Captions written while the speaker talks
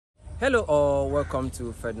Hello all, welcome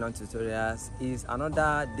to Ferdinand Tutorials. It's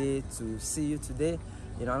another day to see you today,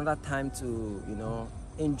 another time to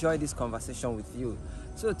enjoy this conversation with you.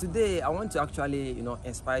 So today I want to actually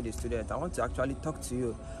inspire the student. I want to actually talk to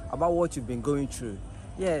you about what you've been going through.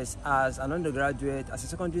 Yes, as an undergraduate, as a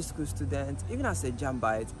secondary school student, even as a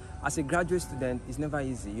jambite, as a graduate student, it's never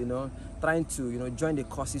easy, trying to join the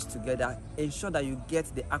courses together, ensure that you get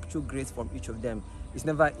the actual grades from each of them. It's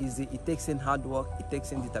never easy. It takes in hard work, it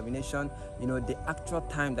takes in determination, the actual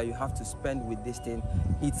time that you have to spend with this thing,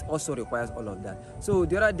 it also requires all of that. So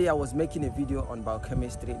the other day I was making a video on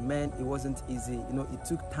biochemistry. Man, it wasn't easy, it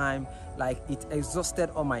took time, like it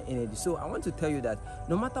exhausted all my energy. So I want to tell you that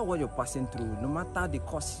no matter what you're passing through, no matter the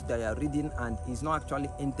course that you're reading and it's not actually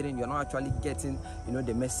entering, you're not actually getting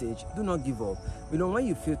the message, do not give up. When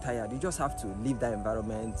you feel tired, you just have to leave that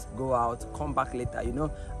environment, go out, come back later,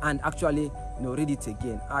 and actually read it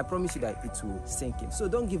again. I promise you that it will sink in. So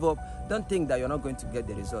don't give up. Don't think that you're not going to get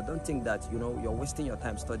the result. Don't think that you're wasting your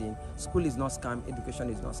time studying. School is not scam, education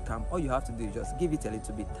is not scam. All you have to do is just give it a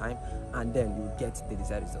little bit time and then you get the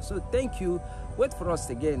desired result. So thank you. Wait for us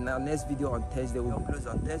again. Our next video on Thursday. We'll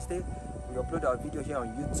upload on Thursday. We upload our video here on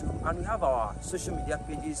YouTube, and we have our social media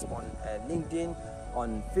pages on LinkedIn,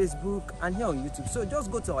 on Facebook, and here on YouTube. So just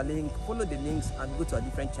go to our link, follow the links, and go to our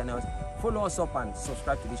different channels. Follow us up and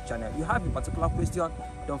subscribe to this channel. You have a particular question,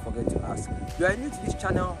 don't forget to ask. You are new to this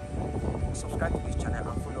channel, subscribe to this channel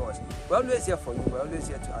and follow us. We're always here for you. We're always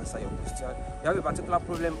here to answer your question. You have a particular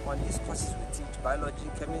problem on these courses we teach: biology,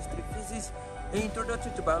 chemistry, physics,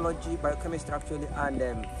 introductory to biology, biochemistry actually,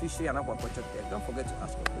 and fishery and aquaculture. Don't forget to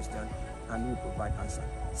ask your question and we'll provide answer.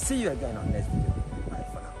 See you again on next video.